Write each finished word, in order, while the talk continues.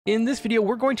In this video,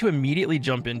 we're going to immediately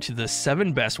jump into the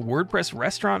 7 best WordPress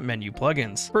restaurant menu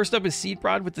plugins. First up is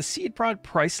SeedProd with the SeedProd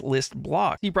price list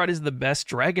block. SeedProd is the best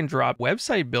drag and drop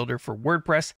website builder for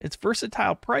WordPress. Its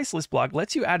versatile price list block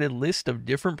lets you add a list of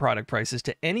different product prices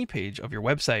to any page of your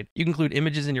website. You can include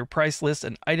images in your price list,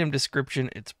 an item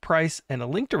description, its price, and a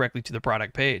link directly to the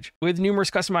product page. With numerous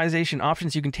customization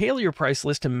options, you can tailor your price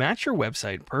list to match your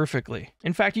website perfectly.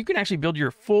 In fact, you can actually build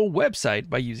your full website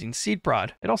by using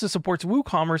SeedProd. It also supports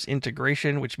WooCommerce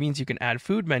integration, which means you can add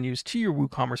food menus to your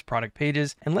WooCommerce product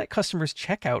pages and let customers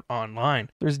check out online.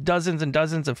 There's dozens and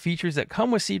dozens of features that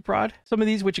come with SeedProd. Some of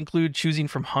these, which include choosing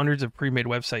from hundreds of pre-made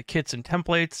website kits and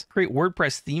templates, create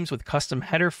WordPress themes with custom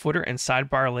header, footer, and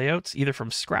sidebar layouts, either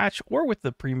from scratch or with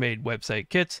the pre-made website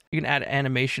kits. You can add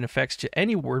animation effects to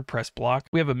any WordPress block.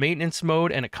 We have a maintenance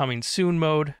mode and a coming soon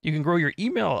mode. You can grow your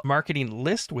email marketing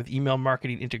list with email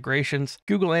marketing integrations,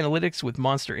 Google Analytics with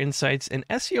Monster Insights, and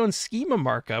SEO and schema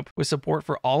markup with support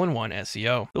for all-in-one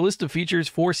SEO. The list of features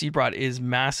for SeedProd is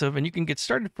massive, and you can get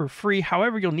started for free.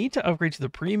 However, you'll need to upgrade to the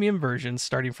premium version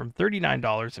starting from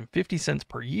 $39.50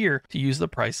 per year to use the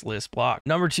price list block.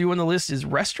 Number 2 on the list is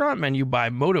Restaurant Menu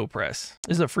by MotoPress.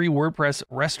 This is a free WordPress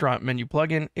restaurant menu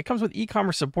plugin. It comes with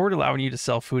e-commerce support, allowing you to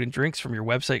sell food and drinks from your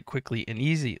website quickly and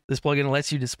easy. This plugin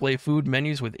lets you display food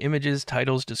menus with images,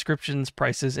 titles, descriptions,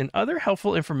 prices, and other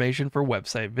helpful information for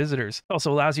website visitors. It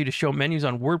also allows you to show menus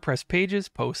on WordPress pages,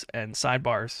 posts, and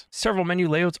sidebars. Several menu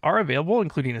layouts are available,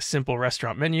 including a simple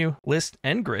restaurant menu, list,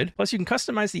 and grid. Plus, you can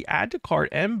customize the add to cart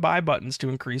and buy buttons to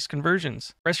increase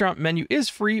conversions. Restaurant menu is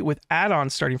free with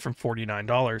add-ons starting from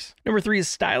 $49. Number 3 is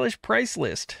Stylish Price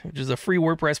List, which is a free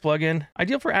WordPress plugin,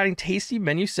 ideal for adding tasty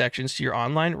menu sections to your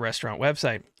online restaurant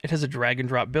website. It has a drag and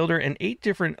drop builder and 8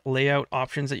 different layout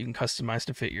options that you can customize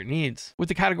to fit your needs. With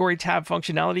the category tab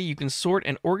functionality, you can sort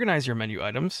and organize your menu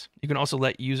items. You can also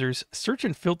let users search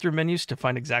and filter menus to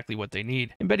find exactly what they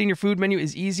need. Embedding your food menu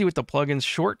is easy with the plugin's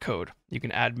shortcode. You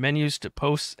can add menus to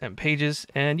posts and pages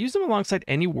and use them alongside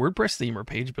any WordPress theme or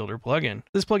page builder plugin.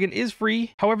 This plugin is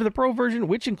free. However, the Pro version,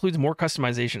 which includes more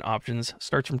customization options,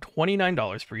 starts from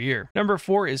 $29 per year. Number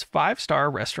 4 is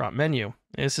 5-Star Restaurant Menu.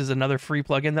 This is another free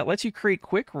plugin that lets you create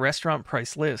quick restaurant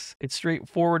price lists. Its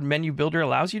straightforward menu builder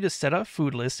allows you to set up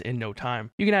food lists in no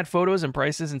time. You can add photos and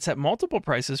prices and set multiple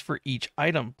prices for each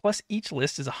item. Plus, each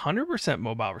list is 100%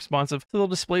 mobile responsive, so they'll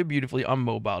display beautifully on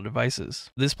mobile devices.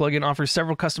 This plugin offers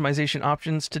several customization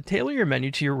options to tailor your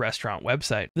menu to your restaurant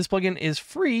website. This plugin is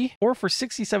free or for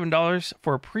 $67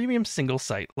 for a premium single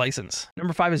site license.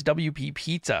 Number 5 is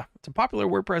WPPizza. It's a popular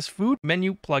WordPress food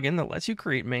menu plugin that lets you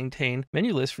create and maintain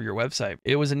menu lists for your website.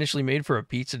 It was initially made for a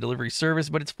pizza delivery service,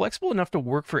 but it's flexible enough to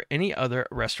work for any other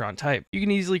restaurant type. You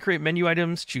can easily create menu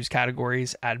items, choose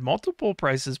categories, add multiple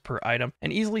prices per item,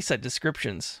 and easily set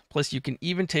descriptions. Plus, you can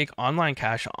even take online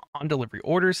cash on delivery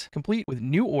orders, complete with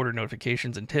new order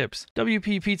notifications and tips.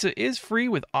 WPPizza is free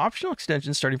with optional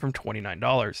extensions starting from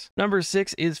 $29. Number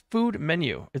 6 is Food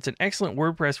Menu. It's an excellent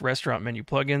WordPress restaurant menu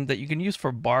plugin that you can use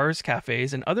for bars,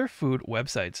 cafes, and other food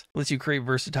websites. It lets you create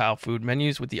versatile food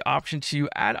menus with the option to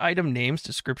add item names,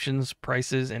 descriptions,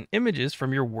 prices, and images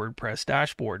from your WordPress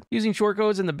dashboard. Using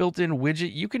shortcodes and the built-in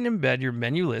widget, you can embed your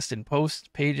menu list in posts,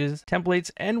 pages, templates,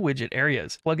 and widget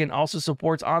areas. Plugin also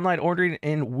supports online ordering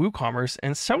in WooCommerce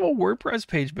and several WordPress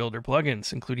page builder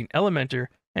plugins, including Elementor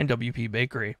and WP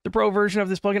Bakery. The Pro version of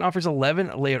this plugin offers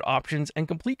 11 layout options and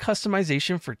complete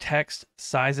customization for text,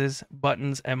 sizes,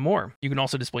 buttons, and more. You can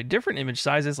also display different image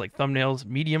sizes like thumbnails,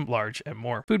 medium, large, and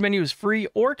more. Food Menu is free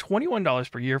or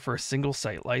 $21 per year for a single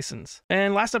site license.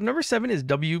 And last up, number 7 is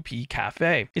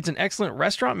WPCafe. It's an excellent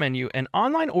restaurant menu and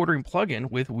online ordering plugin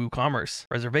with WooCommerce,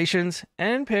 reservations,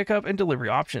 and pickup and delivery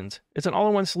options. It's an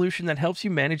all-in-one solution that helps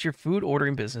you manage your food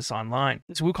ordering business online.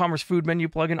 This WooCommerce food menu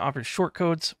plugin offers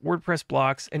shortcodes, WordPress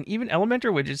blocks, and even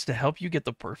Elementor widgets to help you get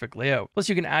the perfect layout. Plus,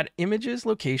 you can add images,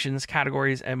 locations,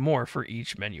 categories, and more for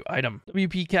each menu item.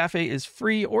 WPCafe is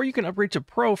free, or you can upgrade to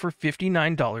Pro for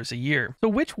 $59 a year. So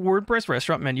which WordPress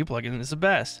restaurant menu plugin is the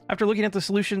best? After looking at the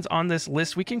solutions on this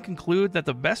list, we can conclude that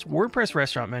the best WordPress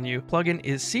restaurant menu plugin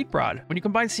is SeedProd. When you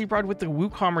combine SeedProd with the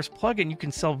WooCommerce plugin, you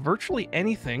can sell virtually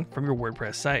anything from your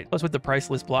WordPress site. Plus, with the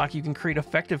price list block, you can create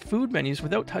effective food menus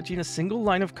without touching a single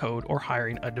line of code or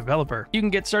hiring a developer. You can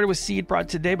get started with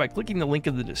SeedProd today by clicking the link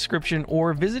in the description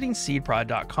or visiting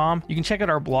seedprod.com. You can check out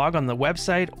our blog on the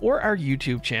website or our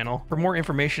YouTube channel for more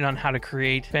information on how to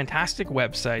create fantastic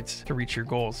websites to reach your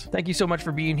goals. Thank you so much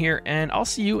for being here, and I'll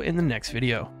see you in the next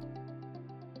video.